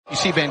You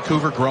see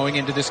Vancouver growing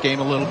into this game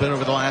a little bit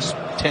over the last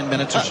 10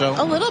 minutes or so?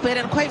 A little bit,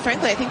 and quite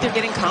frankly, I think they're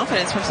getting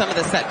confidence from some of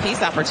the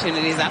set-piece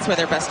opportunities. That's where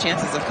their best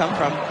chances have come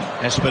from.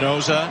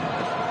 Espinoza,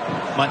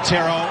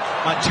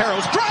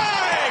 Montero's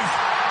drive!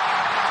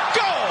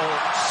 Goal!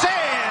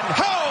 San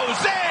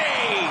Jose!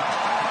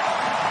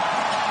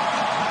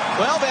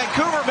 Well,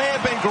 Vancouver may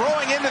have been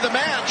growing into the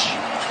match,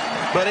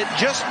 but it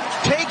just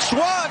takes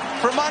one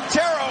for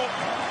Monteiro,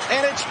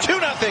 and it's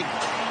 2-0.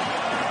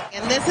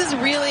 And this is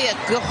really a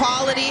good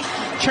quality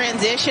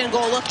transition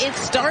goal. Look, it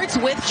starts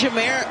with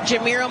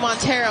Jamiro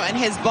Monteiro and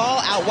his ball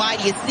out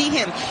wide. You see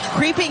him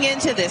creeping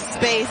into this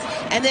space,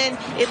 and then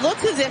it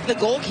looks as if the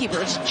goalkeeper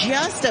is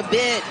just a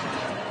bit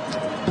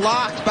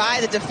blocked by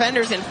the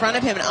defenders in front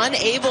of him and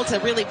unable to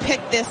really pick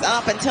this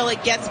up until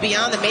it gets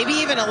beyond them. Maybe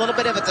even a little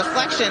bit of a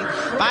deflection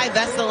by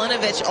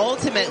Veselinovic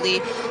ultimately.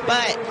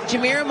 But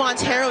Jamiro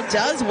Monteiro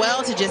does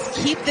well to just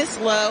keep this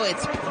low.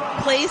 It's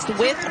placed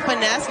with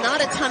finesse,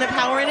 not a ton of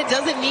power, and it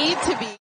doesn't need to be.